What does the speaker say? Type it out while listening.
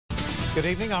Good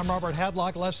evening. I'm Robert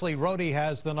Hadlock. Leslie Rohde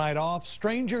has the night off.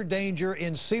 Stranger danger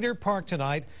in Cedar Park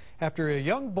tonight after a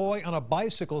young boy on a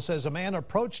bicycle says a man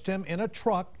approached him in a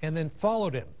truck and then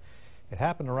followed him. It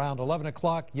happened around 11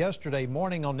 o'clock yesterday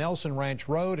morning on Nelson Ranch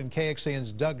Road, and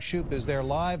KXAN's Doug Shoup is there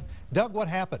live. Doug, what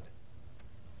happened?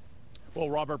 Well,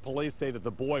 Robert, police say that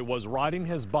the boy was riding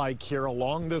his bike here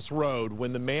along this road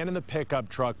when the man in the pickup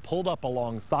truck pulled up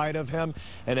alongside of him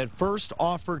and at first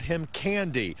offered him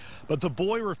candy. But the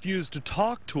boy refused to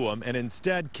talk to him and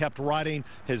instead kept riding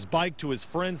his bike to his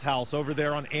friend's house over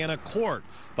there on Anna Court.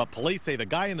 But police say the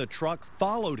guy in the truck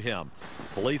followed him.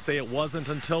 Police say it wasn't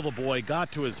until the boy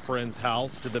got to his friend's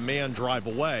house did the man drive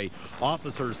away.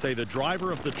 Officers say the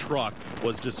driver of the truck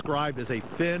was described as a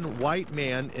thin white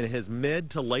man in his mid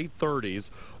to late 30s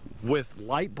with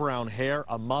light brown hair,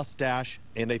 a mustache,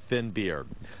 and a thin beard.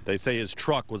 They say his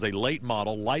truck was a late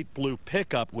model light blue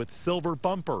pickup with silver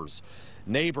bumpers.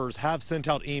 Neighbors have sent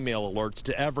out email alerts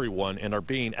to everyone and are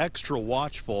being extra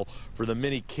watchful for the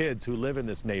many kids who live in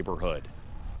this neighborhood.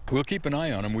 We'll keep an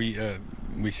eye on him.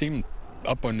 We seem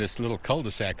up on this little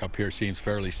cul-de-sac up here seems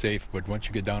fairly safe, but once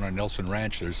you get down on Nelson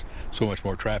Ranch, there's so much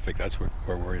more traffic. That's what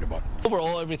we're worried about.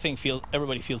 Overall,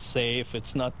 everybody feels safe.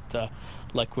 It's not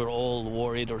like we're all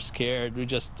worried or scared.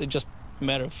 It's just a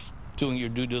matter of doing your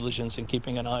due diligence and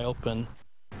keeping an eye open.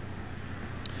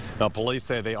 Now, police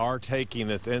say they are taking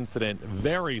this incident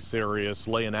very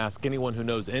seriously and ask anyone who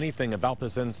knows anything about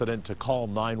this incident to call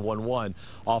 911.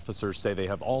 Officers say they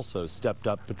have also stepped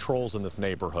up patrols in this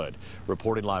neighborhood.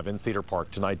 Reporting live in Cedar Park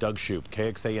tonight, Doug Shoup,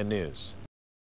 KXAN News.